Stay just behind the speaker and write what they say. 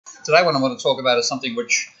today what I want to talk about is something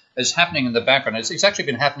which is happening in the background. It's actually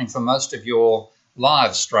been happening for most of your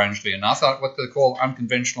lives, strangely enough, what they call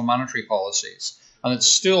unconventional monetary policies. And it's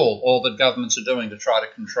still all that governments are doing to try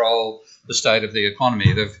to control the state of the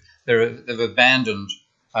economy. They've abandoned,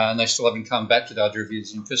 and they still haven't come back to the idea of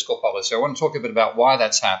using fiscal policy. I want to talk a bit about why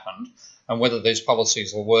that's happened and whether these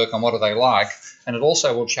policies will work and what are they like. And it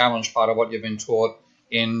also will challenge part of what you've been taught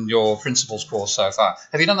in your principles course so far.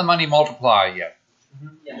 Have you done the money multiplier yet?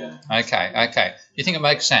 Yeah. Okay. Do you think it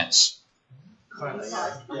makes sense?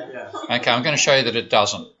 Yeah. Okay, I'm going to show you that it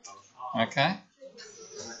doesn't. Okay?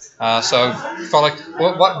 So follow,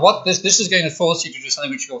 what this is going to force you to do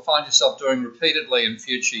something which you'll find yourself doing repeatedly in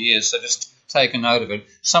future years, so just take a note of it.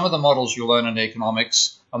 Some of the models you learn in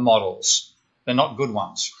economics are models. They're not good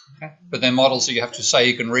ones, okay? But they're models that you have to say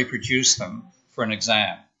you can reproduce them for an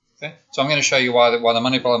exam. Okay? So I'm going to show you why the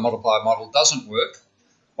multiplier model doesn't work,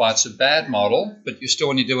 why it's a bad model, but you still,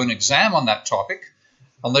 when you do an exam on that topic,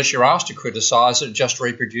 unless you're asked to criticise it, just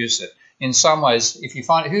reproduce it. In some ways, if you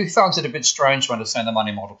find who finds it a bit strange to understand the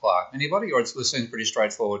money multiplier? Anybody, or it seems pretty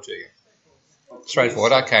straightforward to you?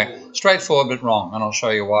 Straightforward, okay. Straightforward but wrong, and I'll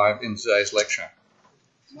show you why in today's lecture.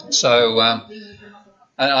 So,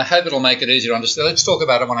 and I hope it'll make it easier to understand. Let's talk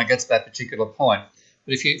about it when I get to that particular point.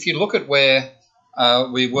 But if you look at where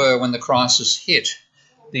we were when the crisis hit,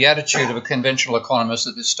 the attitude of a conventional economist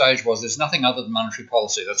at this stage was there's nothing other than monetary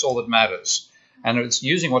policy. That's all that matters. And it's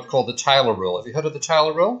using what's called the Taylor rule. Have you heard of the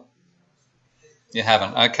Taylor rule? You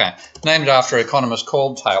haven't? Okay. Named after an economist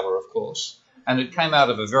called Taylor, of course. And it came out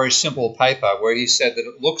of a very simple paper where he said that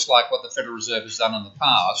it looks like what the Federal Reserve has done in the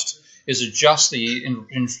past is adjust the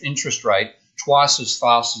interest rate twice as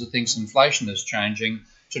fast as it thinks inflation is changing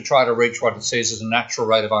to try to reach what it sees as a natural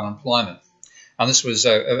rate of unemployment. And this was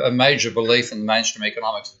a major belief in mainstream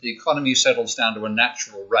economics, that the economy settles down to a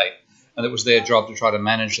natural rate, and it was their job to try to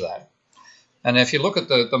manage that. And if you look at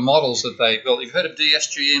the models that they built, you've heard of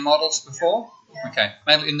DSGE models before? Okay,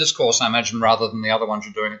 mainly in this course, I imagine, rather than the other ones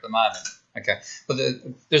you're doing at the moment. Okay, but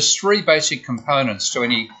there's three basic components to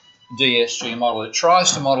any DSG model. It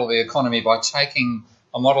tries to model the economy by taking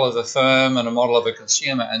a model of a firm and a model of a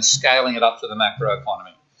consumer and scaling it up to the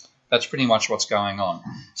macroeconomy. That's pretty much what's going on.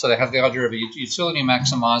 So they have the idea of a utility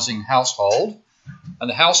maximising household, and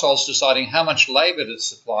the household's deciding how much labour to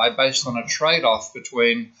supply based on a trade-off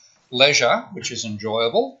between leisure, which is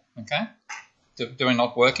enjoyable, okay, doing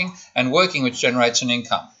not working, and working, which generates an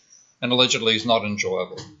income, and allegedly is not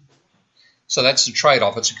enjoyable. So that's the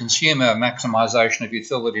trade-off. It's a consumer maximisation of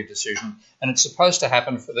utility decision, and it's supposed to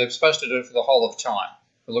happen they're supposed to do it for the whole of time.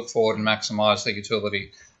 They look forward and maximise the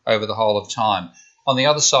utility over the whole of time. On the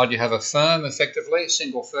other side, you have a firm, effectively, a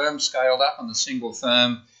single firm scaled up, and the single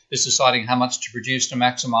firm is deciding how much to produce to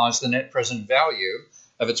maximise the net present value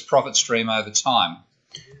of its profit stream over time.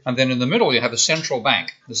 And then in the middle, you have a central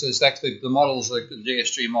bank. This is actually the models, the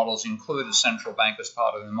DSG models include a central bank as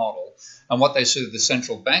part of the model. And what they see the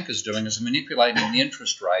central bank is doing is manipulating the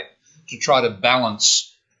interest rate to try to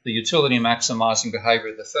balance the utility maximising behaviour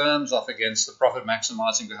of the firms off against the profit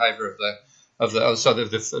maximising behaviour of the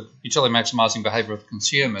utility maximising behaviour of the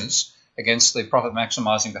consumers against the profit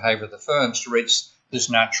maximising behaviour of the firms to reach this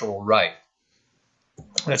natural rate.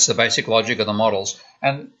 That's the basic logic of the models.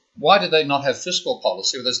 And why do they not have fiscal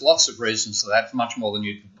policy? Well, there's lots of reasons for that, much more than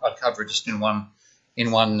I'd cover just in one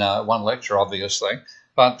lecture, obviously.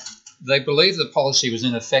 But they believe the policy was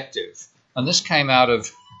ineffective. And this came out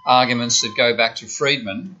of arguments that go back to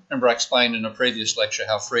Friedman. Remember, I explained in a previous lecture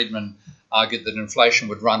how Friedman argued that inflation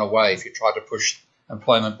would run away. If you tried to push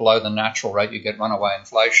employment below the natural rate, you get runaway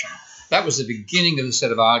inflation. That was the beginning of a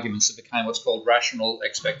set of arguments that became what's called rational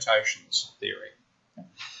expectations theory.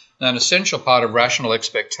 Now, an essential part of rational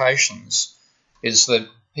expectations is that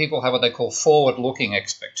people have what they call forward-looking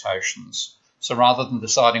expectations. So rather than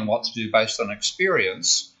deciding what to do based on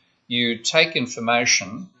experience, you take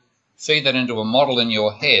information, feed that into a model in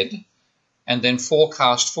your head, and then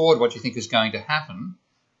forecast forward what you think is going to happen.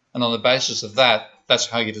 And on the basis of that, that's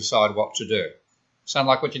how you decide what to do. Sound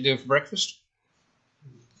like what you do for breakfast?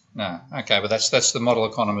 No. Okay, but that's the model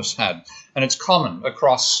economists had. And it's common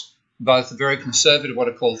across both the very conservative, what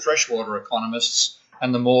are called freshwater economists,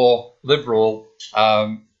 and the more liberal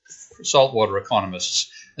saltwater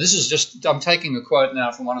economists. And this is just, I'm taking a quote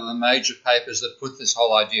now from one of the major papers that put this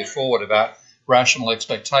whole idea forward about rational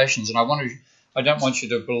expectations. And I don't want you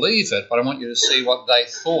to believe it, but I want you to see what they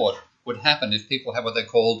thought would happen if people have what they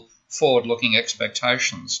called forward-looking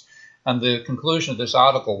expectations. And the conclusion of this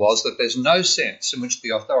article was that there's no sense in which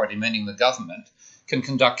the authority, meaning the government, can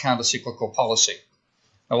conduct counter-cyclical policy.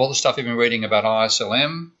 Now, all the stuff you've been reading about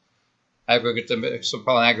ISLM,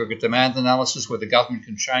 supply and aggregate demand analysis where the government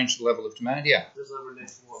can change the level of demand? Yeah. Does that relate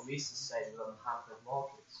to what Mises said about unhampered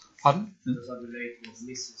markets? Pardon? Does that relate to what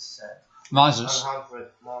Mises said? Mises?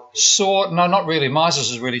 Unhampered markets. No, not really.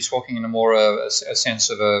 Mises is really talking in a more a sense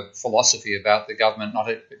of a philosophy about the government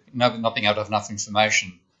not being able to have enough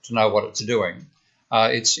information to know what it's doing.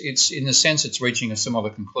 It's in a sense it's reaching a similar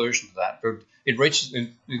conclusion to that, but it reaches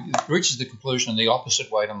the conclusion in the opposite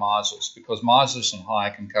way to Mises, because Mises and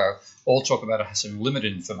Hayek and co. all talk about having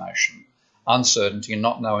limited information, uncertainty, and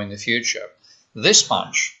not knowing the future. This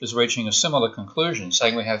bunch is reaching a similar conclusion,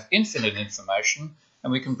 saying we have infinite information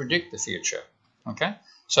and we can predict the future. Okay,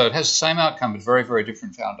 so it has the same outcome but very, very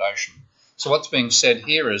different foundation. So what's being said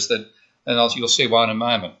here is that, and you'll see why in a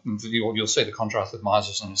moment. You'll see the contrast with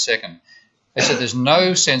Mises in a second. They said there's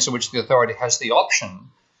no sense in which the authority has the option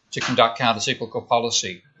to conduct counter-cyclical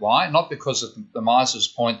policy. Why? Not because of the Mises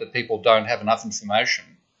point that people don't have enough information.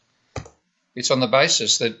 It's on the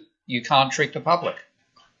basis that you can't trick the public,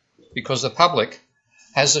 because the public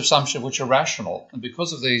has assumptions which are rational. And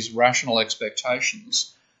because of these rational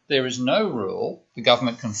expectations, there is no rule the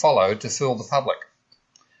government can follow to fool the public.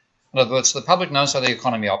 In other words, the public knows how the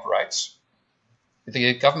economy operates. If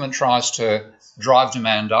the government tries to drive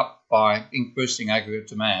demand up by boosting aggregate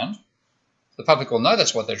demand, the public will know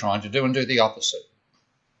that's what they're trying to do and do the opposite.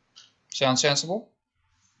 Sound sensible?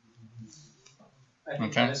 I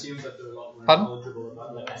think Okay. that assumes that they're a lot more Pardon? knowledgeable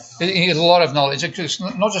about that. It's a lot of knowledge. It's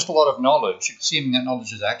not just a lot of knowledge, assuming that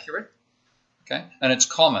knowledge is accurate, okay, and it's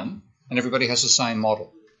common, and everybody has the same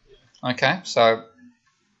model. Okay, so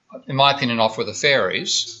in my opinion, off with the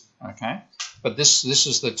fairies, okay, but this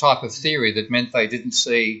is the type of theory that meant they didn't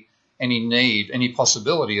see any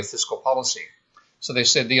possibility of fiscal policy. So they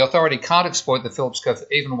said the authority can't exploit the Phillips curve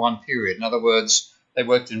for even one period. In other words, they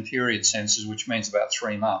worked in period senses, which means about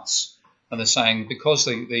 3 months. And they're saying because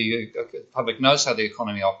the public knows how the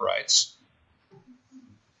economy operates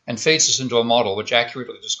and feeds us into a model which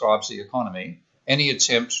accurately describes the economy, any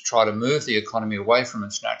attempt to try to move the economy away from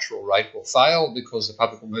its natural rate will fail because the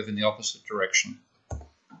public will move in the opposite direction.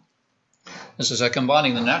 This is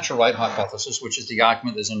combining the natural rate hypothesis, which is the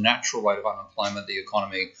argument there's a natural rate of unemployment the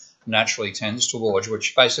economy naturally tends towards,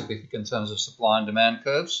 which basically in terms of supply and demand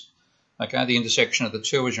curves. Okay, the intersection of the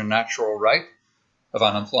two is your natural rate of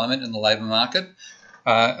unemployment in the labour market,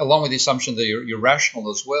 along with the assumption that you're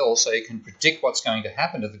rational as well, so you can predict what's going to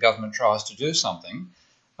happen if the government tries to do something.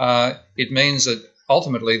 It means that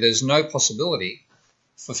ultimately there's no possibility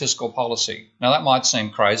for fiscal policy. Now that might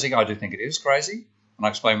seem crazy. I do think it is crazy, and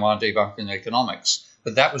I'll explain why I'm debunking economics.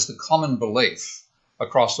 But that was the common belief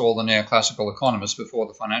across all the neoclassical economists before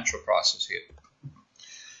the financial crisis hit.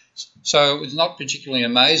 So it's not particularly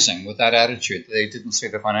amazing with that attitude that they didn't see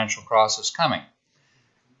the financial crisis coming.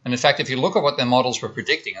 And in fact, if you look at what their models were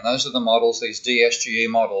predicting, and those are the models, these DSGE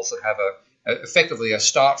models that have effectively a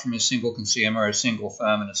start from a single consumer, a single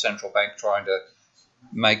firm, and a central bank trying to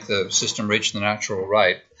make the system reach the natural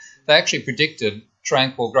rate, they actually predicted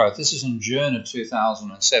tranquil growth. This is in June of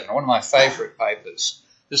 2007, one of my favourite papers.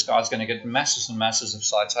 This guy's going to get masses and masses of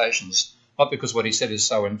citations, not because what he said is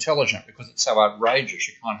so intelligent, because it's so outrageous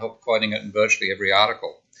you can't help quoting it in virtually every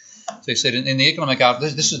article. So he said in the economic article,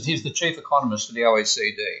 he's the chief economist for the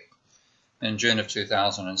OECD in June of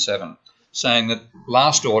 2007, saying that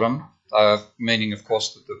last autumn, meaning of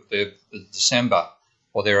course the December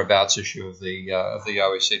or thereabouts issue of the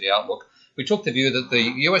OECD Outlook, we took the view that the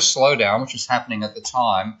US slowdown, which was happening at the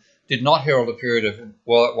time, did not herald a period of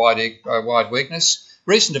wide weakness.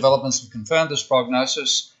 Recent developments have confirmed this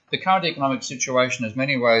prognosis. The current economic situation is in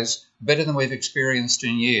many ways better than we've experienced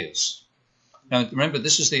in years. Now, remember,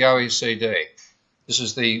 this is the OECD. This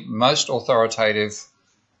is the most authoritative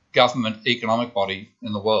government economic body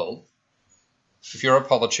in the world. If you're a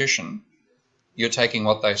politician, you're taking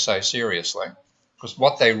what they say seriously, because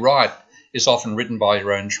what they write is often written by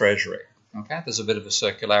your own treasury. Okay, there's a bit of a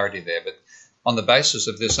circularity there, but on the basis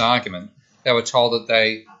of this argument, they were told that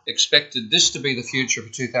they expected this to be the future for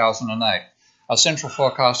 2008. Our central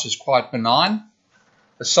forecast is quite benign.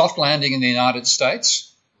 A soft landing in the United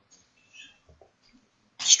States,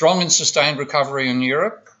 strong and sustained recovery in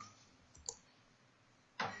Europe,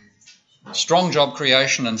 strong job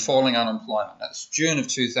creation and falling unemployment. That's June of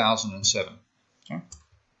 2007. Okay.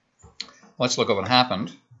 Let's look at what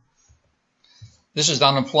happened. This is the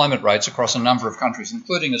unemployment rates across a number of countries,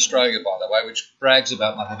 including Australia, by the way, which brags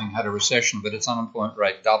about not having had a recession, but its unemployment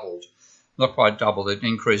rate doubled. Not quite doubled, it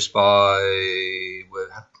increased by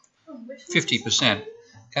 50%.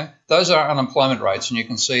 Okay, those are unemployment rates, and you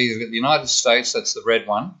can see the United States, that's the red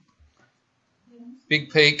one. Big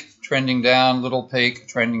peak, trending down, little peak,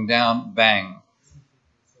 trending down, bang.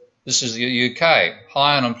 This is the UK.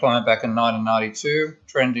 High unemployment back in 1992,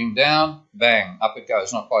 trending down, bang, up it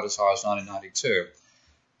goes, not quite as high as 1992.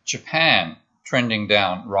 Japan, trending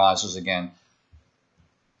down, rises again.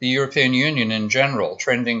 The European Union in general,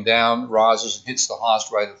 trending down, rises and hits the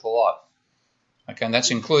highest rate of the lot. Okay, and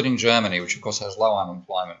that's including Germany, which of course has low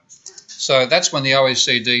unemployment. So that's when the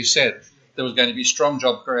OECD said there was going to be strong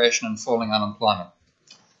job creation and falling unemployment.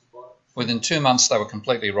 Within 2 months, they were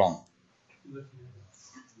completely wrong.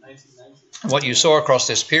 What you saw across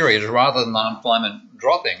this period is rather than unemployment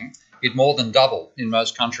dropping, it more than doubled in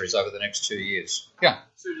most countries over the next 2 years. Yeah.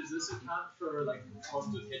 So does this account for like cost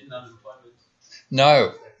of hidden unemployment?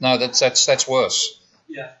 No, that's worse.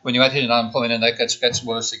 Yeah. When you add hidden unemployment, and that gets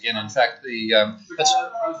worse again. In fact, I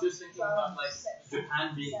was just thinking about like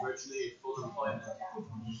Japan being virtually full employment.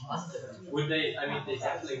 Would they? I mean, they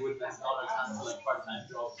definitely would not account for like part-time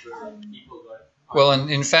jobs for people, right? Well,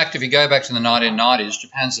 in fact, if you go back to the 1990s,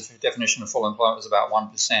 Japan's definition of full employment was about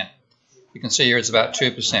 1%. You can see here it's about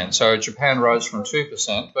 2%. So Japan rose from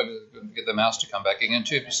 2%, but get the mouse to come back again,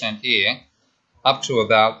 2% here, up to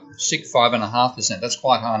about 5.5%. That's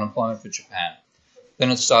quite high unemployment for Japan.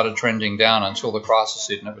 Then it started trending down until the crisis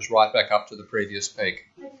hit, and it was right back up to the previous peak.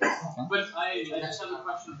 But I just have a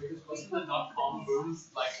question, because wasn't the dot-com boom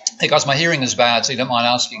like... Hey guys, my hearing is bad, so you don't mind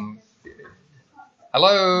asking...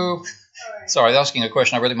 Hello? Sorry, asking a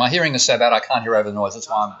question. My hearing is so bad I can't hear over the noise. That's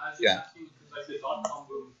why I'm... I was just asking, because like the dot-com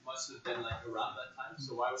boom must have been like around that time,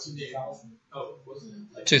 so why wasn't it... Oh, wasn't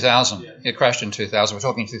it? Like, 2000. Yeah. It crashed in 2000. We're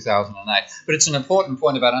talking 2008. But it's an important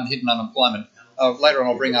point about hidden unemployment. Later on,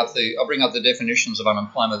 I'll bring up the definitions of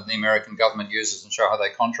unemployment that the American government uses and show how they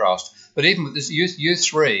contrast. But even with this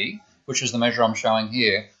U3, which is the measure I'm showing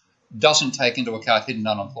here, doesn't take into account hidden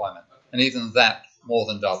unemployment, and even that more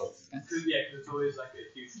than double. Okay? Yeah, because it's always like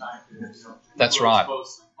a huge factor. That's right.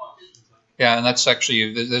 Yeah, and that's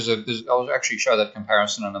actually I'll actually show that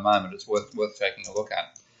comparison in a moment. It's worth taking a look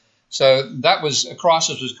at. So that was a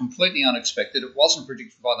crisis was completely unexpected. It wasn't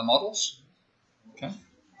predicted by the models. Okay.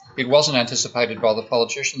 It wasn't anticipated by the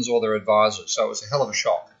politicians or their advisors, so it was a hell of a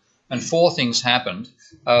shock. And 4 things happened.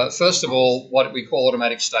 First of all, what we call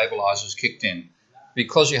automatic stabilisers kicked in.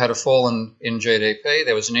 Because you had a fall in GDP,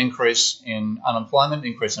 there was an increase in unemployment,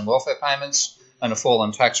 increase in welfare payments, and a fall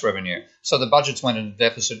in tax revenue. So the budgets went into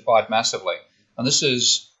deficit quite massively. And this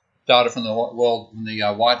is data from the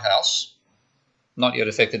White House, not yet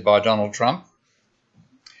affected by Donald Trump.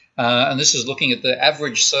 And this is looking at the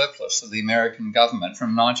average surplus of the American government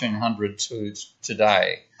from 1900 to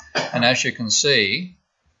today. And as you can see,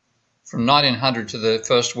 from 1900 to the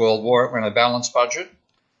First World War, it ran a balanced budget,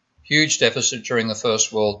 huge deficit during the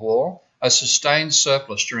First World War, a sustained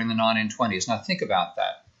surplus during the 1920s. Now think about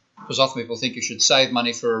that, because often people think you should save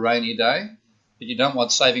money for a rainy day, but you don't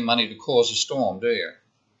want saving money to cause a storm, do you?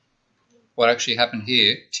 What actually happened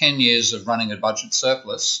here, 10 years of running a budget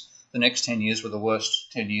surplus, the next 10 years were the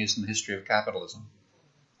worst 10 years in the history of capitalism.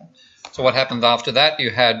 So what happened after that? You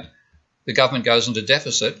had the government goes into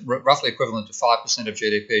deficit, roughly equivalent to 5% of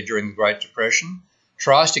GDP during the Great Depression,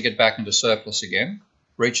 tries to get back into surplus again,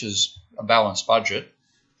 reaches a balanced budget,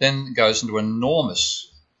 then goes into enormous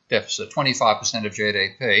deficit, 25% of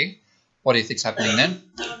GDP. What do you think's happening then?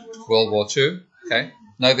 World War II. Okay,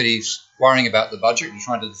 nobody's worrying about the budget. You're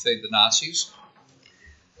trying to defeat the Nazis.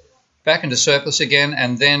 Back into surplus again,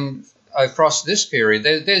 and then across this period,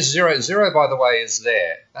 there's zero. Zero, by the way, is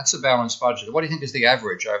there. That's a balanced budget. What do you think is the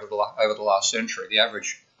average over the last century, the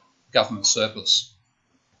average government surplus?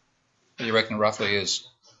 What do you reckon roughly is?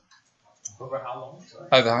 Over how long? Sorry.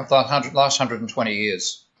 Over the last 120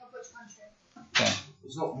 years. Yeah.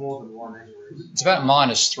 It's not more than 1 anyway. It's about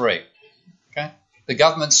 -3. Okay. The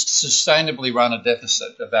government's sustainably run a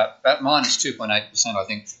deficit about -2.8%, I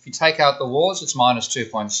think. If you take out the wars, it's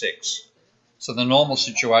 -2.6. So the normal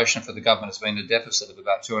situation for the government has been a deficit of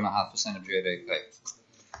about 2.5% of GDP.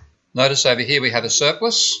 Notice over here we have a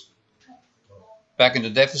surplus, back into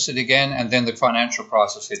deficit again, and then the financial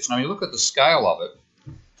crisis hits. Now you look at the scale of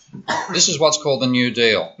it. This is what's called the New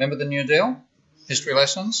Deal. Remember the New Deal? History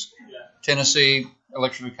lessons? Yeah. Tennessee,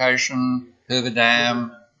 electrification, Hoover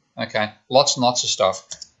Dam. Okay, lots and lots of stuff.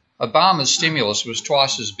 Obama's stimulus was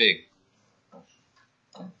twice as big.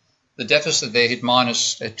 The deficit there hit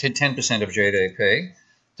 -10% of GDP.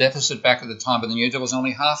 Deficit back at the time of the New Deal was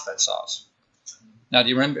only half that size. Now, do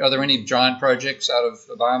you remember, are there any giant projects out of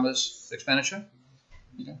Obama's expenditure?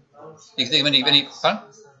 You think of any fun?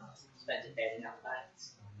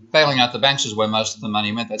 Bailing out the banks is where most of the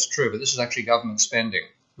money went, that's true, but this is actually government spending,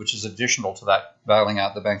 which is additional to that bailing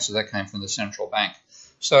out the banks, so that came from the central bank.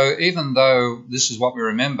 So even though this is what we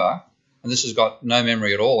remember, and this has got no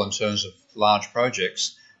memory at all in terms of large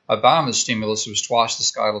projects, Obama's stimulus was twice the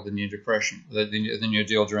scale of the New Depression, the New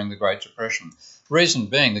Deal during the Great Depression. Reason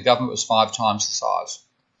being, the government was 5 times the size.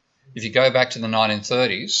 If you go back to the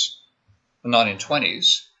 1930s, the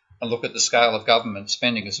 1920s, and look at the scale of government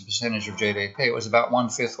spending as a percentage of GDP, it was about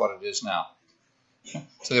 1/5 what it is now.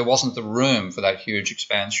 So there wasn't the room for that huge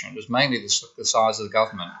expansion. It was mainly the size of the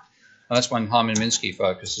government, and that's when Hyman Minsky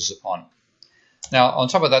focuses upon. Now, on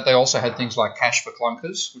top of that, they also had things like cash for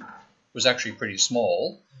clunkers, which was actually pretty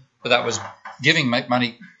small, but that was giving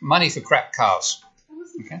money for crap cars.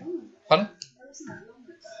 Okay, pardon?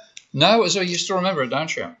 No, you still remember it,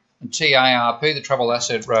 don't you? And TARP, the Troubled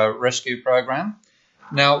Asset Rescue Program.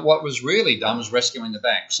 Now, what was really done was rescuing the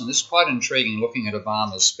banks, and this is quite intriguing looking at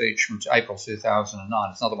Obama's speech from April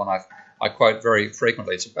 2009. It's another one I quote very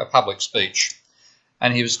frequently. It's a public speech.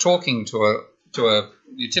 And he was talking to this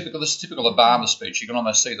is typical Obama speech. You can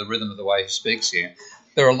almost see the rhythm of the way he speaks here.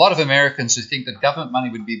 There are a lot of Americans who think that government money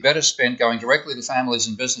would be better spent going directly to families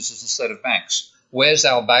and businesses instead of banks. Where's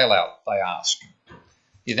our bailout, they ask.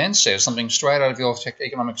 He then says something straight out of your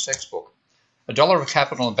economics textbook. $1 of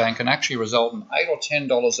capital in a bank can actually result in $8 or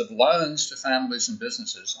 $10 of loans to families and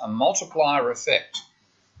businesses, a multiplier effect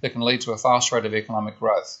that can lead to a fast rate of economic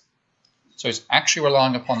growth. So he's actually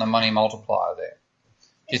relying upon the money multiplier there.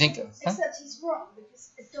 Do you think? Except he's wrong,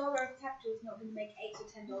 because $1 of capital is not going to make $8 or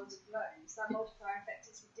 $10 of loans. That multiplier effect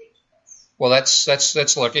is ridiculous. Well, that's like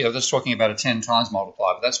that's talking about a 10 times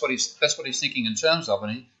multiplier, but that's what he's thinking in terms of.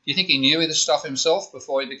 And do you think he knew this stuff himself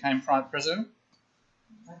before he became Prime President?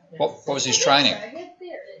 What was his training?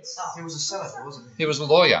 He was a senator, wasn't he? He was a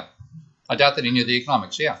lawyer. I doubt that he knew the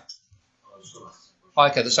economics. Yeah.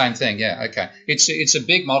 Okay, the same thing. Yeah. Okay. It's a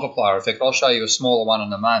big multiplier effect. I'll show you a smaller one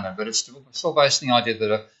in a moment, but it's still based on the idea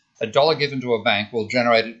that a dollar given to a bank will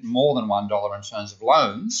generate more than $1 in terms of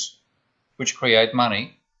loans, which create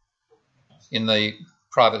money in the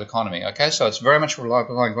private economy. Okay, so it's very much relying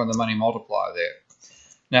on the money multiplier there.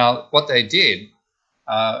 Now, what they did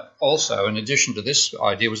also, in addition to this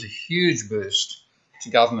idea, was a huge boost to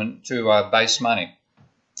government, to base money.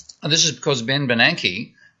 And this is because Ben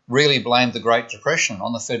Bernanke really blamed the Great Depression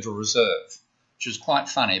on the Federal Reserve, which is quite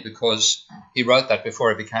funny because he wrote that before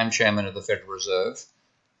he became chairman of the Federal Reserve,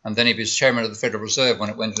 and then he was chairman of the Federal Reserve when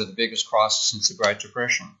it went into the biggest crisis since the Great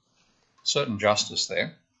Depression. Certain justice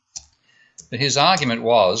there. But his argument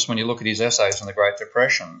was, when you look at his essays on the Great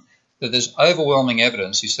Depression, that there's overwhelming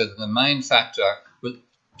evidence, he said, that the main factor with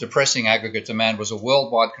depressing aggregate demand was a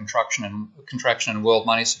worldwide contraction in world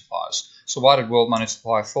money supplies. So why did world money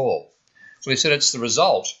supply fall? So he said it's the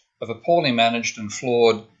result of a poorly managed and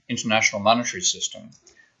flawed international monetary system.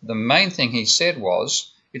 The main thing he said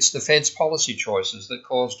was it's the Fed's policy choices that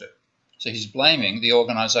caused it. So he's blaming the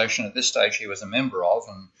organisation at this stage he was a member of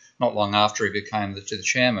and not long after he became the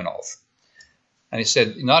chairman of. And he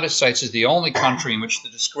said the United States is the only country in which the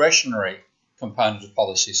discretionary component of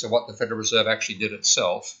policy, so what the Federal Reserve actually did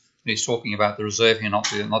itself, and he's talking about the Reserve here, not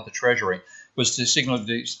the Treasury, was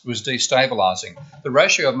destabilising. The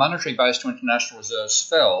ratio of monetary base to international reserves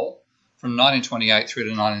fell from 1928 through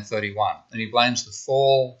to 1931, and he blames the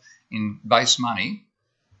fall in base money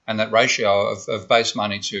and that ratio of base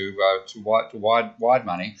money to wide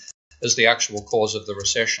money as the actual cause of the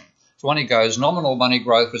recession. So when he goes, nominal money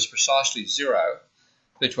growth was precisely zero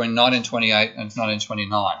between 1928 and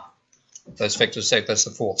 1929. Those sectors, that's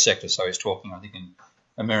the fourth sector, so he's talking, I think, in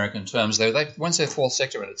American terms there. When's their fourth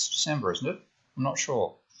sector? It's December, isn't it? I'm not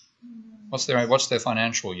sure. What's their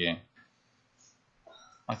financial year?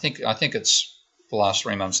 I think it's the last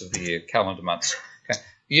 3 months of the year, calendar months. Okay.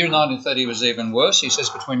 The year 1930 was even worse. He says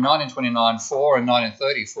between 1929-4 and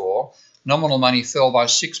 1934, nominal money fell by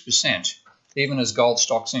 6%, even as gold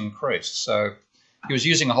stocks increased. So he was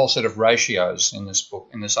using a whole set of ratios in this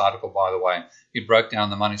book, in this article, by the way. He broke down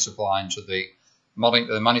the money supply into the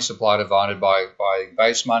money supply divided by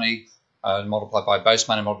base money, multiplied by base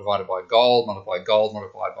money, multiplied by gold, multiplied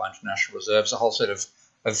by international reserves, a whole set of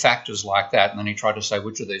factors like that. And then he tried to say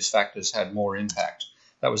which of these factors had more impact.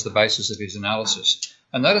 That was the basis of his analysis.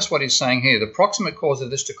 And notice what he's saying here. The proximate cause of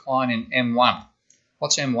this decline in M1.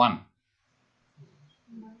 What's M1?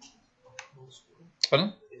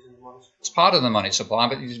 Pardon? It's part of the money supply,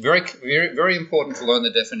 but it's very, very, very important to learn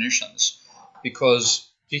the definitions because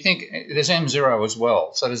do you think there's M0 as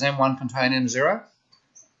well? So does M1 contain M0?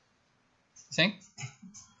 You think?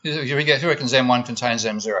 Who reckons M1 contains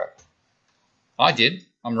M0? I did.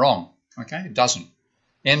 I'm wrong. Okay, it doesn't.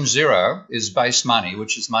 M0 is base money,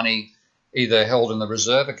 which is money either held in the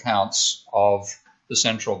reserve accounts of the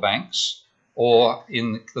central banks or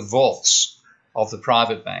in the vaults of the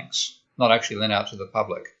private banks, not actually lent out to the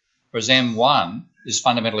public. Whereas M1 is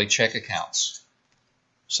fundamentally check accounts.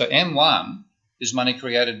 So M1 is money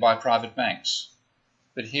created by private banks.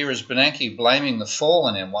 But here is Bernanke blaming the fall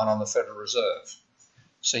in M1 on the Federal Reserve.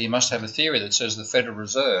 So he must have a theory that says the Federal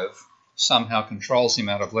Reserve somehow controls the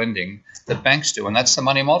amount of lending that banks do, and that's the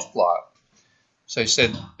money multiplier. So he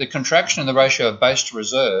said the contraction in the ratio of base to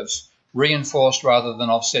reserves reinforced rather than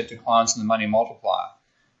offset declines in the money multiplier.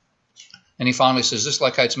 And he finally says this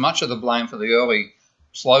locates much of the blame for the early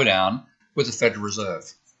slowdown with the Federal Reserve.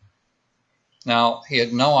 Now, he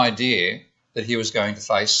had no idea that he was going to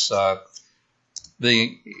face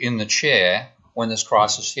in the chair when this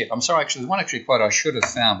crisis hit. I'm sorry, actually, there's one quote I should have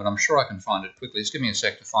found, but I'm sure I can find it quickly. Just give me a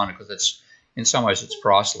sec to find it, because in some ways it's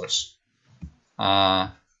priceless.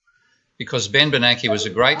 Because Ben Bernanke was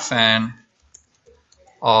a great fan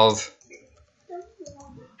of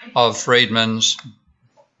Friedman's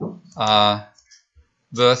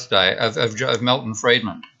birthday, of Milton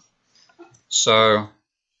Friedman. So,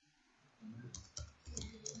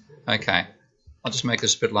 okay, I'll just make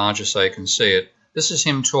this a bit larger so you can see it. This is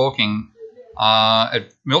him talking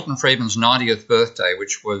at Milton Friedman's 90th birthday,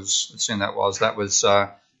 which was, let's see when that was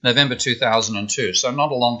November 2002, so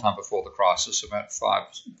not a long time before the crisis,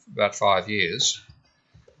 about 5 years.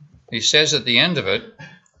 He says at the end of it,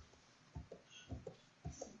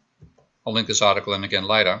 I'll link this article in again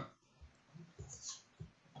later.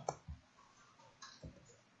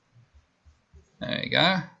 There you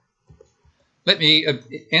go. Let me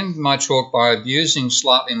end my talk by abusing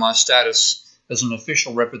slightly my status as an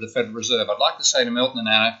official rep of the Federal Reserve. I'd like to say to Milton and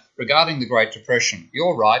Anna, regarding the Great Depression,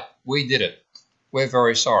 you're right, we did it. We're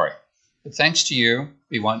very sorry. But thanks to you,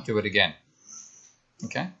 we won't do it again.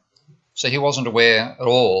 Okay? So he wasn't aware at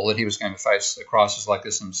all that he was going to face a crisis like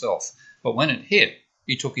this himself. But when it hit,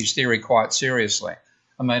 he took his theory quite seriously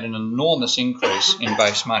and made an enormous increase in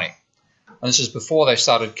base money. And this is before they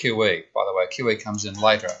started QE, by the way. QE comes in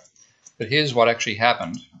later. But here's what actually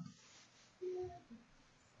happened.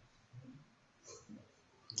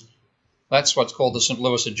 That's what's called the St.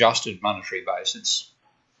 Louis adjusted monetary base.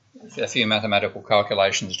 It's a few mathematical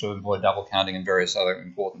calculations to avoid double counting and various other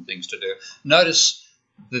important things to do. Notice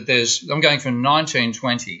that I'm going from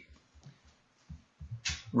 1920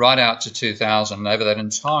 right out to 2000. And over that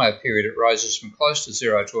entire period, it rises from close to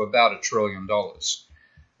zero to about $1 trillion.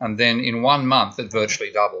 And then in 1 month, it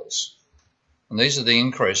virtually doubles. And these are the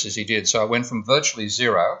increases he did. So it went from virtually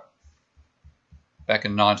zero back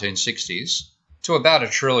in 1960s to about $1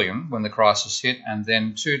 trillion when the crisis hit, and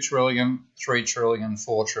then 2 trillion, 3 trillion,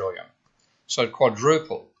 4 trillion. So it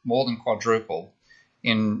quadrupled, more than quadrupled,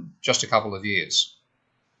 in just a couple of years.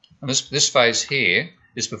 And this phase here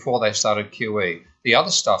is before they started QE. The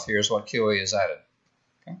other stuff here is what QE has added.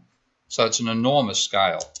 Okay? So it's an enormous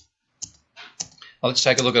scale. Well, let's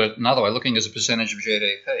take a look at it another way, looking as a percentage of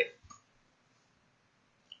GDP.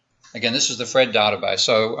 Again, this is the Fred database.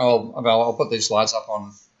 So I'll put these slides up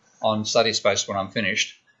on Study Space when I'm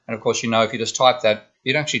finished. And of course, you know, if you just type that,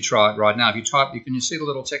 you'd actually try it right now. If you type, can you see the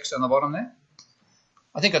little text on the bottom there?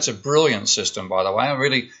 I think that's a brilliant system, by the way.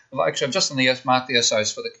 I've just marked the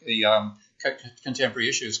essays for the contemporary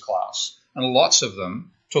issues class, and lots of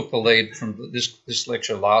them took the lead from this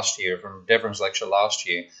lecture last year, from Devron's lecture last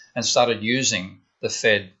year, and started using the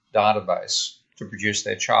Fed database to produce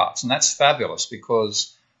their charts. And that's fabulous,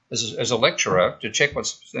 because as a lecturer, to check what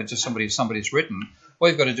somebody's written, all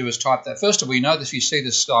you've got to do is type that. First of all, you know that if you see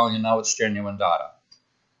this style, you know it's genuine data.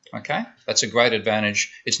 Okay? That's a great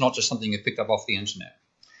advantage. It's not just something you picked up off the internet.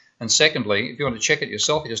 And secondly, if you want to check it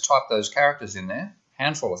yourself, you just type those characters in there,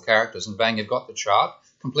 handful of characters, and bang, you've got the chart,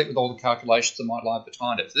 complete with all the calculations that might lie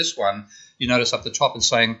behind it. For this one, you notice up the top it's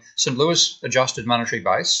saying St. Louis adjusted monetary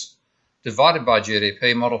base divided by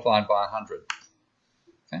GDP multiplied by 100.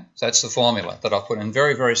 Okay? So that's the formula that I've put in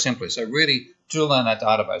very, very simply. So really do learn that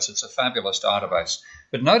database. It's a fabulous database.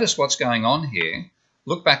 But notice what's going on here.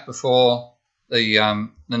 Look back before the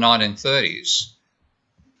 1930s.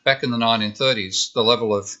 Back in the 1930s, the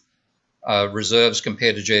level of reserves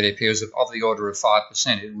compared to GDP was of the order of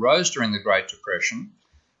 5%. It rose during the Great Depression,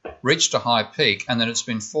 reached a high peak, and then it's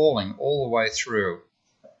been falling all the way through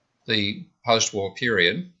the post-war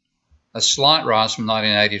period. A slight rise from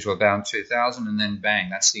 1980 to about 2000, and then bang,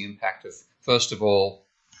 that's the impact of, first of all,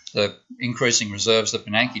 the increasing reserves that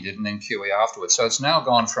Bernanke did, and then QE afterwards. So it's now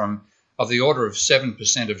gone from of the order of 7%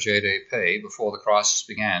 of GDP before the crisis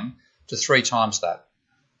began to 3 times that.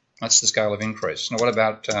 That's the scale of increase. Now, what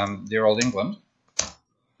about dear old England?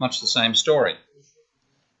 Much the same story.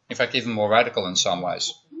 In fact, even more radical in some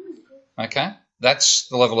ways. Okay, that's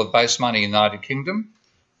the level of base money in the United Kingdom.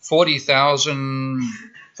 $40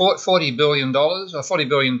 billion or £40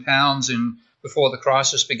 billion before the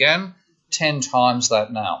crisis began. 10 times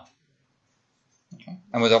that now. Okay. Okay?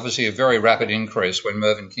 And with obviously a very rapid increase when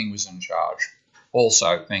Mervyn King was in charge,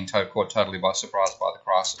 also being caught totally by surprise by the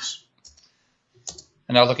crisis.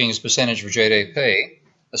 And now looking at percentage of GDP,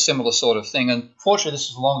 a similar sort of thing, and fortunately this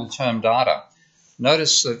is longer-term data.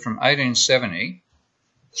 Notice that from 1870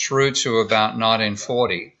 through to about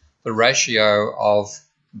 1940, the ratio of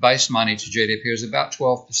base money to GDP was about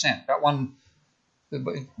 12%. About one,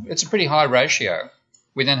 it's a pretty high ratio.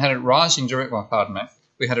 We then had it rising during,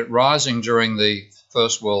 we had it rising during the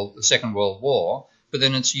Second World War, but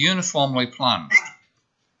then it's uniformly plunged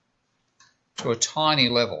to a tiny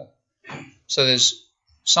level. So there's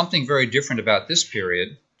something very different about this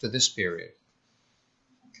period to this period.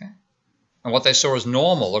 Okay? And what they saw as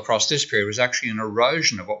normal across this period was actually an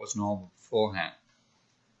erosion of what was normal beforehand.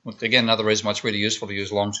 Again, another reason why it's really useful to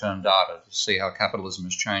use long-term data to see how capitalism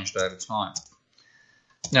has changed over time.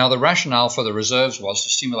 Now, the rationale for the reserves was to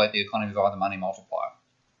stimulate the economy via the money multiplier.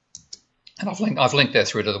 And I've linked that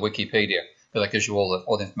through to the Wikipedia, but that gives you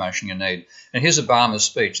all the information you need. And here's Obama's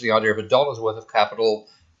speech, the idea of $1 worth of capital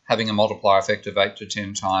having a multiplier effect of 8 to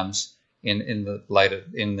 10 times in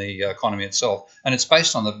the economy itself. And it's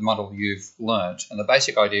based on the model you've learned. And the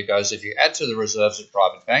basic idea goes, if you add to the reserves of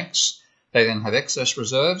private banks, they then have excess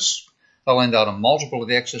reserves. They'll end out a multiple of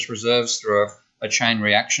the excess reserves through a chain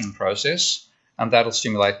reaction process, and that'll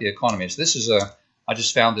stimulate the economy. So this is I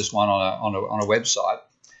just found this one on a website.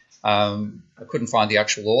 I couldn't find the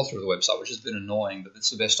actual author of the website, which has been annoying, but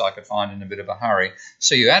it's the best I could find in a bit of a hurry.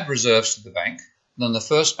 So you add reserves to the bank, then the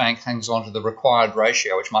first bank hangs on to the required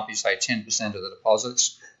ratio, which might be, say, 10% of the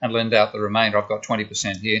deposits, and lend out the remainder. I've got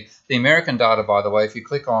 20% here. The American data, by the way, if you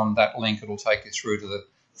click on that link, it'll take you through to the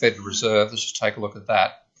Federal Reserve. Let's just take a look at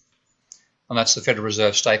that. And that's the Federal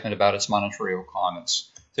Reserve statement about its monetary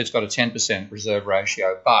requirements. So it's got a 10% reserve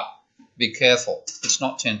ratio, but be careful, it's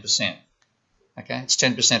not 10%. Okay, it's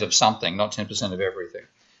 10% of something, not 10% of everything.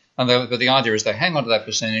 And but the idea is they hang on to that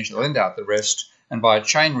percentage, they lend out the rest, and by a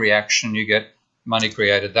chain reaction, you get money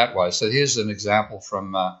created that way. So here's an example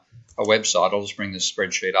from a website. I'll just bring this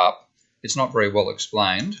spreadsheet up. It's not very well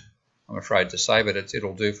explained, I'm afraid to say, but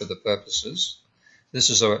it'll do for the purposes. This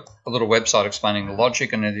is a little website explaining the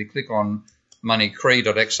logic, and if you click on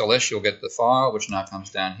moneycree.xls, you'll get the file, which now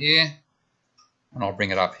comes down here, and I'll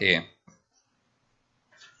bring it up here.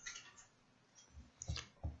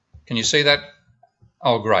 Can you see that?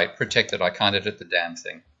 Oh, great, protected. I can't edit the damn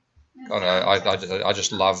thing. God, I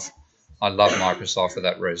just love Microsoft for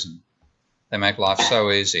that reason. They make life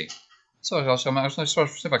so easy. So I'll see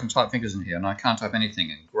if I can type fingers in here, and I can't type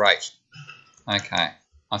anything in. Great. Okay.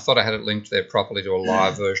 I thought I had it linked there properly to a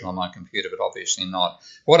live version on my computer, but obviously not.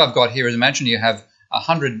 What I've got here is, imagine you have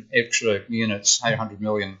 100 extra units, 800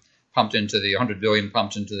 million pumped into the 100 billion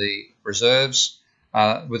pumped into the reserves,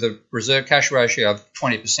 with a reserve cash ratio of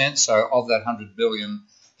 20%. So of that 100 billion,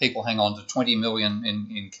 people hang on to 20 million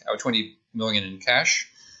in cash.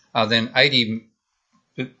 Then 80,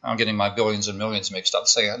 I'm getting my billions and millions mixed up.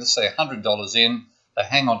 So let's say $100 in, they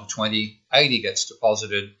hang on to 20, 80 gets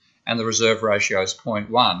deposited, and the reserve ratio is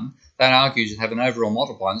 0.1, that argues you have an overall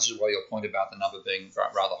multiplier, and this is why your point about the number being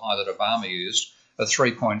rather high that Obama used, of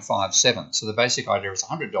 3.57. So the basic idea is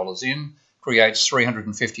 $100 in creates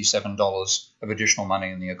 $357 of additional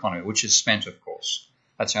money in the economy, which is spent, of course.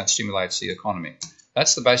 That's how it stimulates the economy.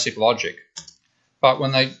 That's the basic logic. But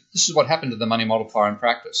this is what happened to the money multiplier in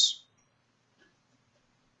practice.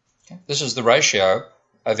 Okay. This is the ratio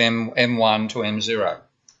of M1 to M0.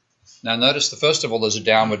 Now notice, first of all, there's a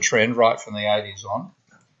downward trend right from the 80s on,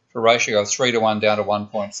 for a ratio of 3 to 1 down to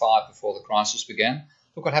 1.5 before the crisis began.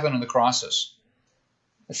 Look what happened in the crisis.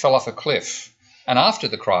 It fell off a cliff. And after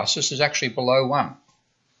the crisis, is actually below 1.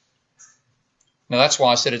 Now that's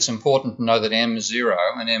why I said it's important to know that M0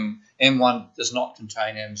 and M1 does not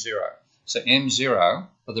contain M0. So M0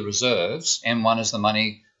 are the reserves, M1 is the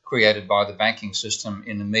money created by the banking system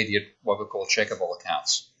in immediate, what we call checkable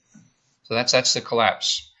accounts. So that's the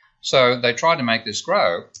collapse. So they tried to make this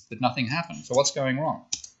grow, but nothing happened. So what's going wrong?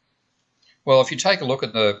 Well, if you take a look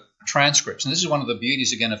at the transcripts, and this is one of the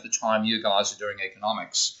beauties, again, of the time you guys are doing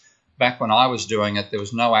economics. Back when I was doing it, there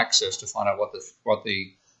was no access to find out what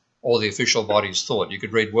all the official bodies thought. You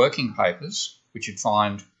could read working papers, which you'd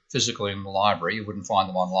find physically in the library. You wouldn't find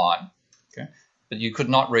them online. Okay? But you could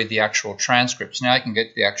not read the actual transcripts. Now you can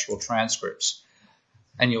get the actual transcripts.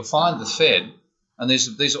 And you'll find the Fed, and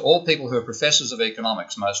these are all people who are professors of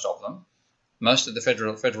economics, most of them. Most of the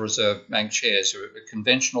Federal Reserve Bank chairs who are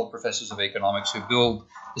conventional professors of economics who build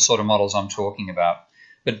the sort of models I'm talking about.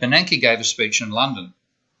 But Bernanke gave a speech in London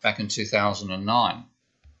back in 2009.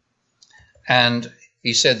 And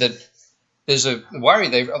he said that there's a worry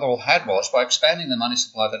they all had was by expanding the money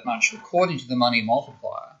supply that much, according to the money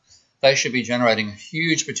multiplier, they should be generating a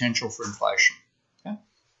huge potential for inflation. Okay?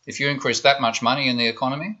 If you increase that much money in the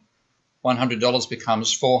economy, $100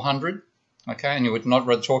 becomes $400. Okay, and you were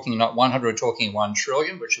not talking not 100, we're talking 1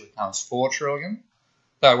 trillion, which becomes 4 trillion.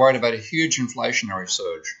 They were worried about a huge inflationary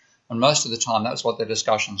surge, and most of the time that's what their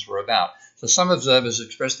discussions were about. So some observers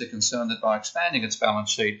expressed the concern that by expanding its balance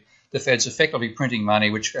sheet, the Fed's effectively printing money,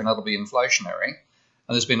 which can either be inflationary, and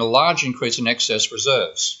there's been a large increase in excess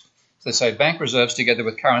reserves. So they say bank reserves together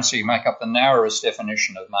with currency make up the narrowest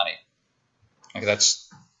definition of money. Okay,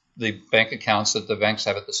 that's the bank accounts that the banks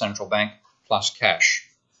have at the central bank plus cash.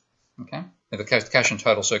 Okay, they have a cash in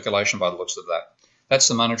total circulation by the looks of that. That's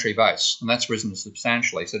the monetary base, and that's risen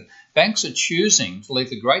substantially. So banks are choosing to leave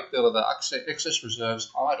the great deal of their excess reserves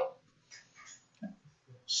idle. Okay.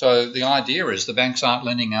 So the idea is the banks aren't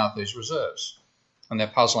lending out these reserves, and they're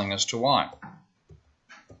puzzling as to why.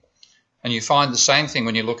 And you find the same thing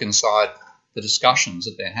when you look inside the discussions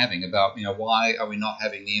that they're having about, why are we not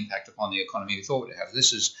having the impact upon the economy we thought we'd have.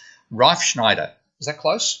 This is Ralph Schneider. Is that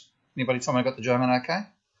close? Anybody tell me I got the German okay?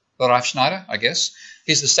 Ralph Schneider, I guess.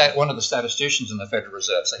 He's one of the statisticians in the Federal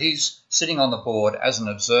Reserve. So he's sitting on the board as an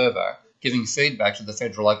observer, giving feedback to the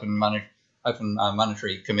Federal Open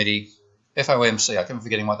Monetary Committee, FOMC. I keep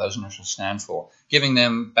forgetting what those initials stand for, giving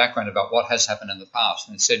them background about what has happened in the past.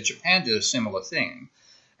 And it said Japan did a similar thing.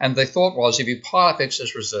 And the thought was if you pile up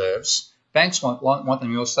excess reserves, banks want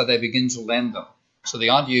them so they begin to lend them. So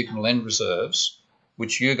the idea you can lend reserves,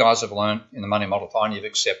 which you guys have learned in the money multiplier and you've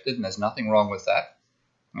accepted, and there's nothing wrong with that.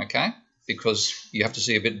 Okay, because you have to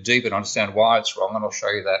see a bit deeper to understand why it's wrong, and I'll show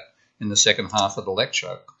you that in the second half of the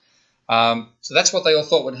lecture. So that's what they all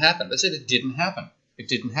thought would happen. They said it didn't happen. It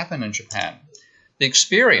didn't happen in Japan. The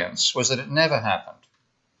experience was that it never happened.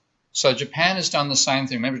 So Japan has done the same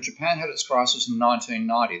thing. Remember, Japan had its crisis in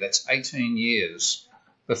 1990. That's 18 years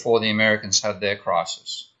before the Americans had their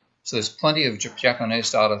crisis. So there's plenty of Japanese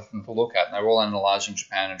data to look at, and they're all analysing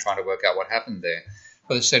Japan and trying to work out what happened there.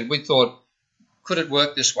 But they said, we thought, could it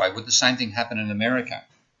work this way? Would the same thing happen in America?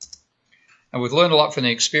 And we've learned a lot from the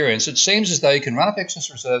experience. It seems as though you can run up excess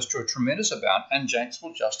reserves to a tremendous amount and banks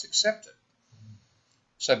will just accept it.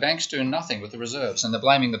 So banks do nothing with the reserves, and they're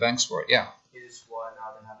blaming the banks for it, yeah. Is why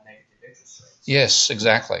now they have negative interest rates. Yes,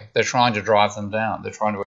 exactly. They're trying to drive them down. They're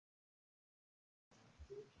trying to...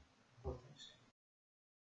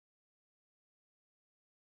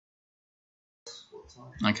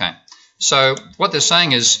 Okay. So what they're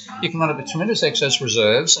saying is you can run up a tremendous excess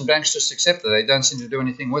reserves and banks just accept it. They don't seem to do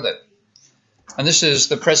anything with it. And this is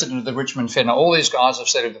the president of the Richmond Fed. Now, all these guys have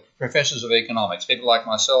said, the professors of economics, people like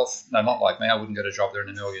myself, no, not like me, I wouldn't get a job there in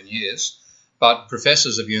a million years, but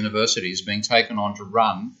professors of universities being taken on to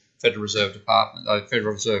run Federal Reserve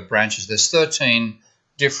Federal Reserve branches. There's 13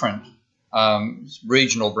 different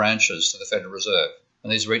regional branches to the Federal Reserve,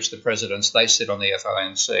 and these reach the presidents. They sit on the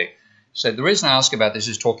FOMC. So the reason I ask about this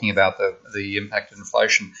is talking about the impact of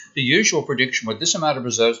inflation. The usual prediction with this amount of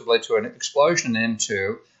reserves would lead to an explosion in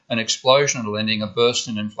M2, an explosion in lending, a burst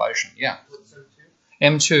in inflation. Yeah. What's M2?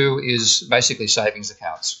 M2 is basically savings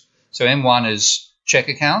accounts. So M1 is check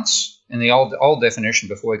accounts. In the old definition,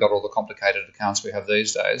 before we got all the complicated accounts we have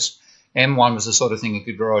these days, M1 was the sort of thing you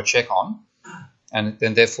could draw a check on and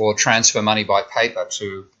then therefore transfer money by paper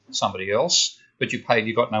to somebody else, but you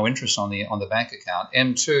got no interest on the bank account.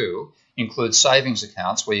 M2 includes savings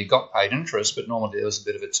accounts where you got paid interest, but normally there was a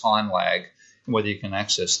bit of a time lag in whether you can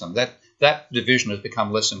access them. That division has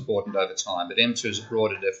become less important over time, but M2 is a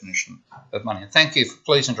broader definition of money. And thank you.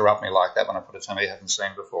 Please interrupt me like that when I put a term you haven't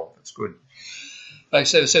seen before. That's good. They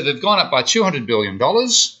said they've gone up by $200 billion.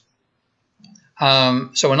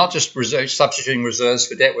 So we're not just substituting reserves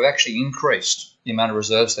for debt. We've actually increased the amount of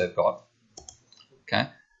reserves they've got. Okay.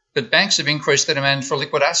 But banks have increased their demand for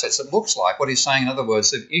liquid assets. It looks like what he's saying, in other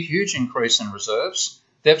words, a huge increase in reserves.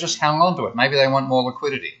 They've just hung on to it. Maybe they want more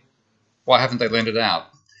liquidity. Why haven't they lent it out?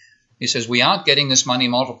 He says, we aren't getting this money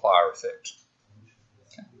multiplier effect.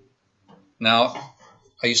 Okay. Now,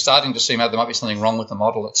 are you starting to see maybe there might be something wrong with the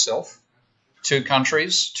model itself? 2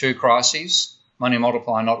 countries, 2 crises, money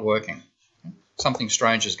multiplier not working. Something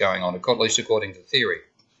strange is going on, at least according to theory.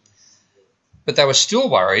 But they were still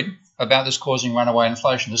worried about this causing runaway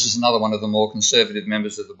inflation. This is another one of the more conservative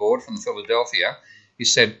members of the board from Philadelphia. He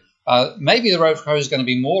said, maybe the road is going to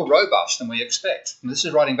be more robust than we expect. And this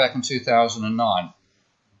is writing back in 2009.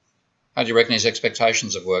 How do you reckon his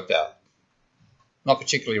expectations have worked out? Not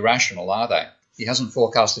particularly rational, are they? He hasn't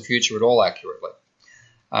forecast the future at all accurately.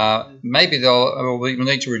 Maybe we'll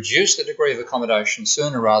need to reduce the degree of accommodation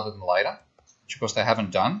sooner rather than later, which of course they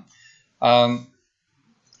haven't done.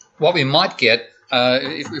 what we might get,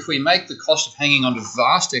 if we make the cost of hanging on to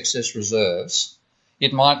vast excess reserves,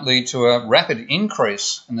 it might lead to a rapid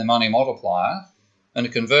increase in the money multiplier and a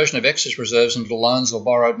conversion of excess reserves into loans or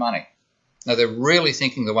borrowed money. Now, they're really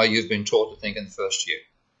thinking the way you've been taught to think in the first year.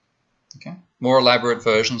 Okay? More elaborate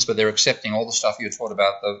versions, but they're accepting all the stuff you taught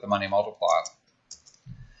about the money multiplier.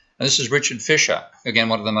 And this is Richard Fisher, again,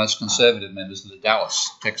 one of the most conservative members of the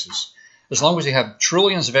Dallas, Texas. As long as you have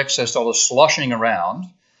trillions of excess dollars sloshing around,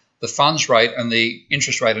 the funds rate and the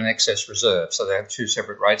interest rate on excess reserves, so they have two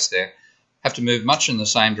separate rates there, have to move much in the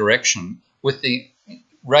same direction, with the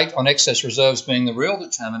rate on excess reserves being the real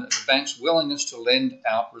determinant of the bank's willingness to lend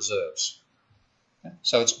out reserves. Okay?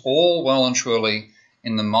 So it's all well and truly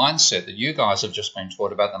in the mindset that you guys have just been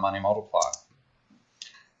taught about the money multiplier.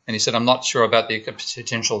 And he said, I'm not sure about the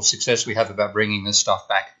potential success we have about bringing this stuff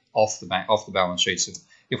back off the balance sheets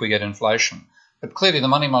if we get inflation. But clearly the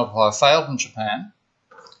money multiplier failed in Japan,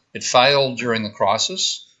 it failed during the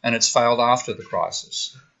crisis, and it's failed after the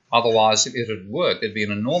crisis. Otherwise, if it had worked, there'd be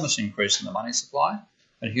an enormous increase in the money supply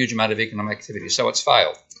and a huge amount of economic activity. So it's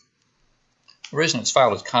failed. The reason it's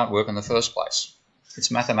failed is it can't work in the first place.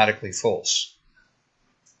 It's mathematically false.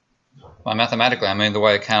 By mathematically, I mean the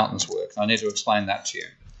way accountants work. I need to explain that to you.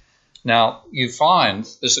 Now, you find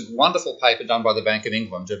there's a wonderful paper done by the Bank of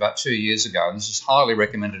England about 2 years ago, and this is highly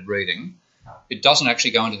recommended reading. It doesn't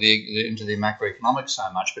actually go into the macroeconomics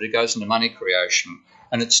so much, but it goes into money creation,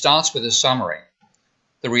 and it starts with a summary.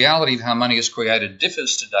 The reality of how money is created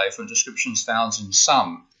differs today from descriptions found in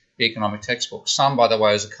some economic textbooks. Some, by the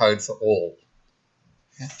way, is a code for all.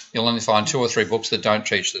 Okay? You'll only find 2 or 3 books that don't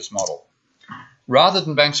teach this model. Rather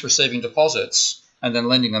than banks receiving deposits and then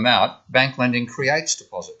lending them out, bank lending creates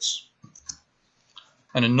deposits.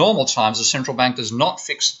 And in normal times, the central bank does not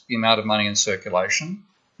fix the amount of money in circulation,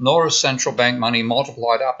 nor is central bank money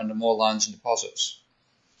multiplied up into more loans and deposits.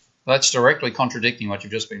 That's directly contradicting what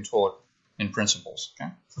you've just been taught in principles.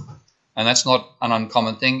 Okay? And that's not an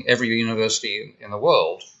uncommon thing. Every university in the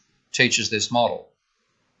world teaches this model,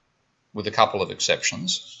 with a couple of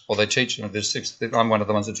exceptions. Or they teach, I'm one of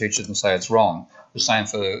the ones that teach it and say it's wrong. The same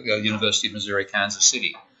for the University of Missouri, Kansas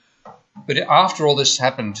City. But after all this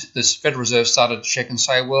happened, this Federal Reserve started to check and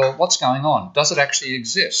say, well, what's going on? Does it actually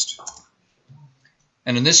exist?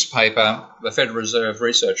 And in this paper, the Federal Reserve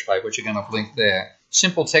research paper, which again I've linked there,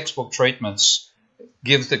 simple textbook treatments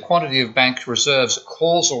give the quantity of bank reserves a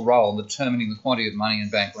causal role in determining the quantity of money in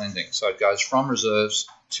bank lending. So it goes from reserves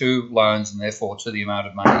to loans and therefore to the amount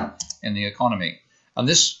of money in the economy. And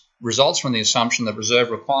this results from the assumption that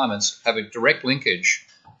reserve requirements have a direct linkage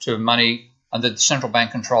to money and that the central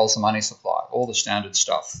bank controls the money supply, all the standard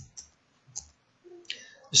stuff.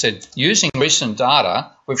 I said, using recent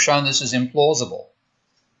data, we've shown this is implausible.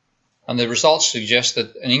 And the results suggest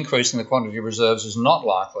that an increase in the quantity of reserves is not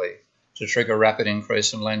likely to trigger a rapid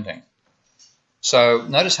increase in lending. So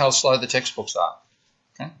notice how slow the textbooks are.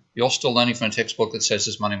 Okay? You're still learning from a textbook that says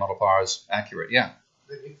this money multiplier is accurate. Yeah?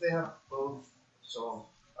 But if they have both sort of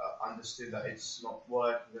understood that it's not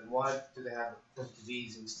working, then why do they have quantitative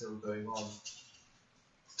easing still going on?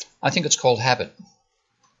 I think it's called habit.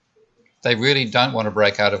 They really don't want to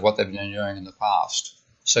break out of what they've been doing in the past.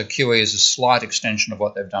 So QE is a slight extension of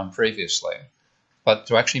what they've done previously. But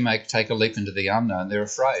to actually take a leap into the unknown, they're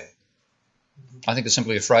afraid. I think they're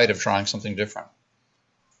simply afraid of trying something different.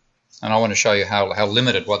 And I want to show you how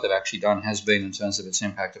limited what they've actually done has been in terms of its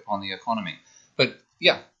impact upon the economy. But,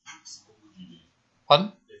 yeah.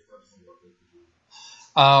 Pardon?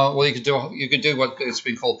 Well, you could do what it's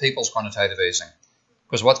been called people's quantitative easing.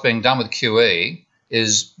 Because what's being done with QE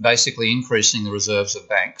is basically increasing the reserves of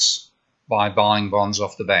banks by buying bonds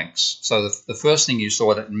off the banks. So the first thing you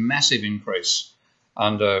saw, that massive increase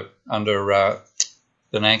under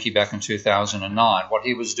Bernanke back in 2009, what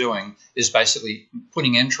he was doing is basically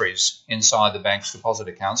putting entries inside the bank's deposit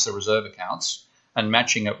accounts, the reserve accounts, and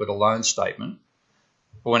matching it with a loan statement.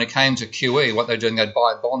 But when it came to QE, what they're doing, they'd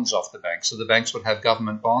buy bonds off the banks. So the banks would have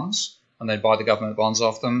government bonds, and they'd buy the government bonds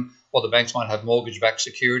off them, or the banks might have mortgage-backed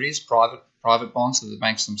securities, private bonds that the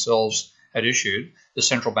banks themselves had issued. The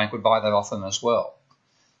central bank would buy that off them as well.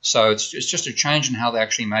 So it's just a change in how they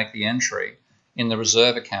actually make the entry in the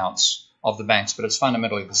reserve accounts of the banks, but it's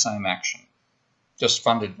fundamentally the same action, just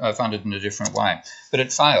funded in a different way. But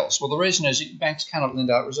it fails. Well, the reason is banks cannot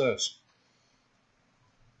lend out reserves.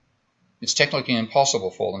 It's technically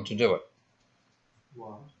impossible for them to do it.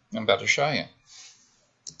 Why? I'm about to show you.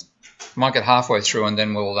 Might get halfway through and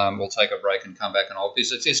then we'll take a break and come back, and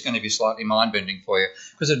it's going to be slightly mind-bending for you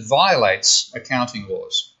because it violates accounting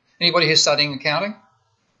laws. Anybody here studying accounting?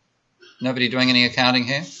 Nobody doing any accounting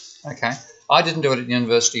here? Okay. I didn't do it at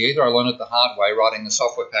university either. I learned it the hard way writing the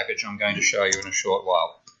software package I'm going to show you in a short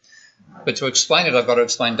while. But to explain it, I've got to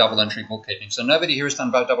explain double entry bookkeeping. So nobody here has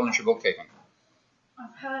done double entry bookkeeping?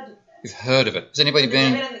 I've heard of it. You've heard of it. Has anybody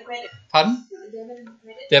been... Debit and the credit. Pardon? The debit and the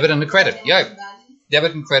credit. Debit and the credit, yeah.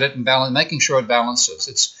 Debit and credit and balance, making sure it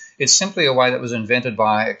balances. It's simply a way that was invented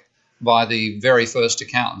by the very first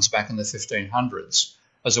accountants back in the 1500s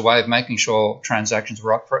as a way of making sure transactions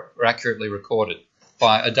were accurately recorded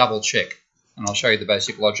by a double check. And I'll show you the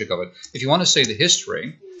basic logic of it. If you want to see the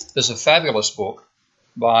history, there's a fabulous book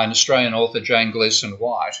by an Australian author, Jane Gleeson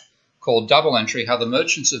White, called Double Entry, How the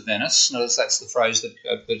Merchants of Venice, notice that's the phrase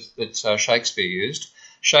that Shakespeare used,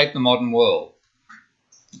 shaped the modern world.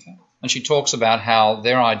 Okay. And she talks about how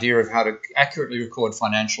their idea of how to accurately record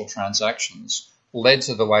financial transactions led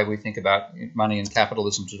to the way we think about money and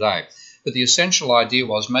capitalism today. But the essential idea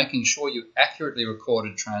was making sure you accurately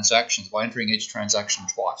recorded transactions by entering each transaction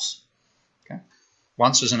twice. Okay?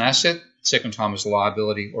 Once as an asset, second time as a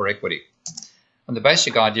liability or equity. And the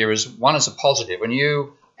basic idea is one is a positive. When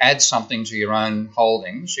you add something to your own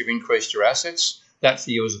holdings, you've increased your assets, that for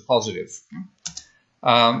you is a positive.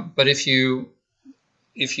 But if you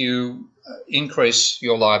increase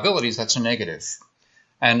your liabilities, that's a negative.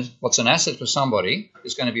 And what's an asset for somebody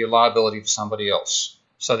is going to be a liability for somebody else.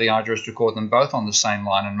 So the idea is to record them both on the same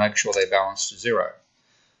line and make sure they're balanced to zero.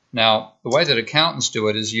 Now, the way that accountants do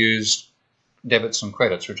it is use debits and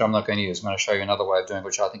credits, which I'm not going to use. I'm going to show you another way of doing it,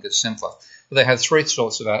 which I think is simpler. But they have three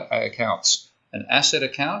sorts of accounts. An asset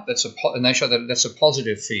account, and they show that that's a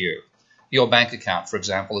positive for you. Your bank account, for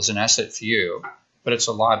example, is an asset for you, but it's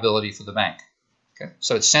a liability for the bank. Okay?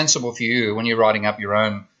 So it's sensible for you when you're writing up your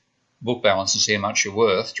own book balance and see how much you're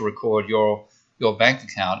worth to record your bank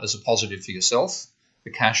account as a positive for yourself,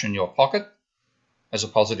 the cash in your pocket as a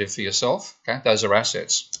positive for yourself. Okay? Those are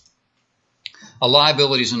assets. A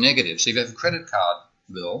liability is a negative. So if you have a credit card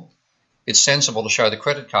bill, it's sensible to show the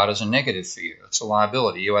credit card as a negative for you. It's a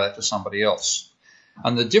liability. You owe that to somebody else.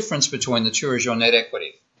 And the difference between the two is your net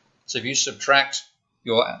equity. So if you subtract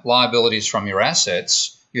your liabilities from your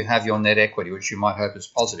assets, you have your net equity, which you might hope is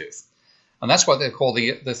positive. And that's what they call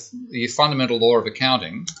the fundamental law of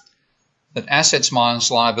accounting, that assets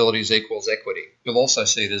minus liabilities equals equity. You'll also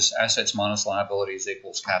see this assets minus liabilities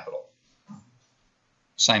equals capital.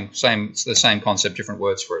 It's the same concept, different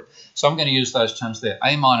words for it. So I'm going to use those terms there.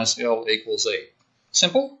 A minus L equals E.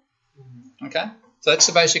 Simple? Okay? So that's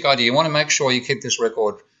the basic idea. You want to make sure you keep this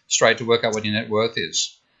record straight to work out what your net worth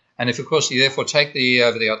is. And if, of course, you therefore take the E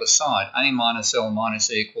over the other side, A minus L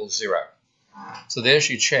minus E equals 0. So there's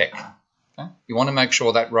your check. Okay? You want to make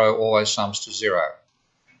sure that row always sums to 0.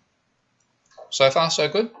 So far, so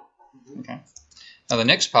good? Okay. Now, the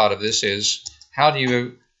next part of this is how do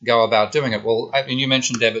you go about doing it? Well, I mean, you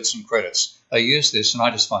mentioned debits and credits. They use this, and I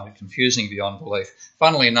just find it confusing beyond belief.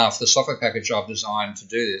 Funnily enough, the software package I've designed to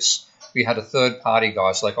do this, we had a third-party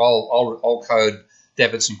guy. So, like, I'll code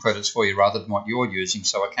debits and credits for you rather than what you're using,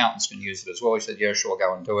 so accountants can use it as well. He said, yeah, sure,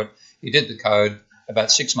 go and do it. He did the code. About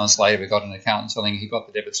 6 months later, we got an accountant telling he got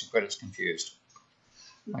the debits and credits confused.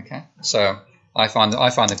 Okay, so I find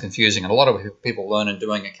them confusing, and a lot of people learn in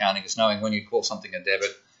doing accounting is knowing when you call something a debit,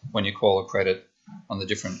 when you call a credit, on the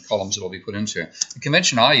different columns it will be put into. The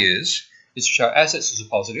convention I use is to show assets as a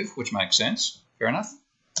positive, which makes sense. Fair enough.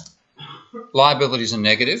 Liabilities are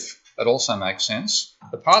negative. That also makes sense.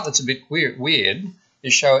 The part that's a bit weird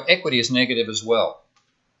is show equity as negative as well.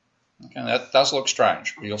 Okay, that does look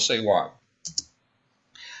strange, but you'll see why.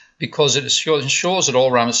 Because it ensures that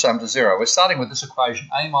all runs sum to 0. We're starting with this equation,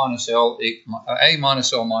 A minus L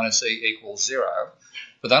minus E equals 0,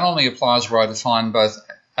 but that only applies where I define both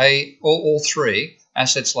all three,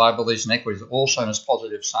 assets, liabilities, and equities, are all shown as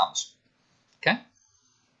positive sums. Okay?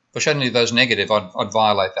 If I showed any of those negative, I'd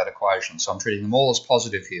violate that equation. So I'm treating them all as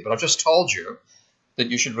positive here. But I've just told you that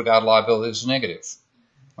you should regard liabilities as negative.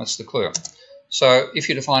 That's the clue. So if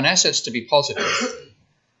you define assets to be positive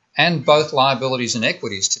and both liabilities and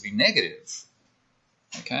equities to be negative,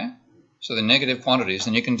 okay, so the negative quantities,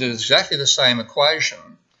 then you can do exactly the same equation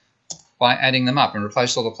by adding them up and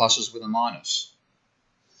replace all the pluses with a minus.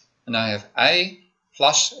 And now I have A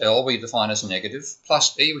plus L, we define as a negative,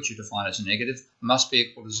 plus E, which you define as a negative, must be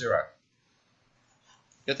equal to 0.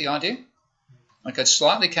 Get the idea? Okay, it's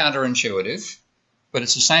slightly counterintuitive, but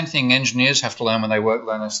it's the same thing engineers have to learn when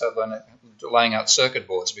they start laying out circuit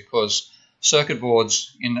boards, because circuit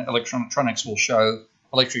boards in electronics will show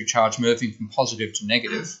electric charge moving from positive to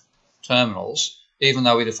negative terminals, even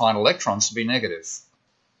though we define electrons to be negative.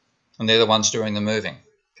 And they're the ones doing the moving.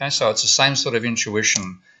 Okay, so it's the same sort of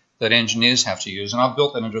intuition that engineers have to use, and I've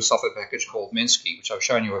built that into a software package called Minsky, which I've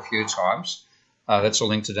shown you a few times. That's a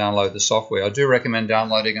link to download the software. I do recommend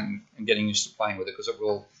downloading it and getting used to playing with it because it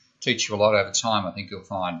will teach you a lot over time, I think you'll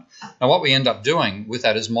find. Now, what we end up doing with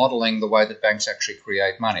that is modeling the way that banks actually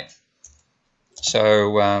create money.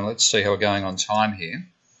 So let's see how we're going on time here.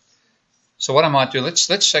 So what I might do, let's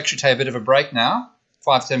actually take a bit of a break now,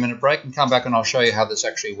 5-10 minute break, and come back and I'll show you how this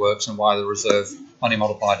actually works and why the reserve money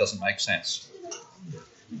multiplier doesn't make sense.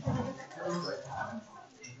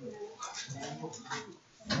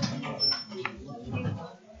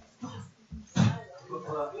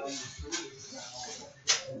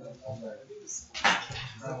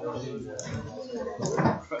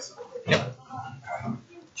 Yep.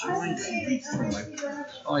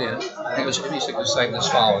 Oh yeah, I think it was pretty sick to save this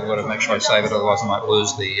file. We've got to make sure I save it, otherwise I might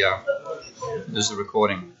lose the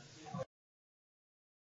recording.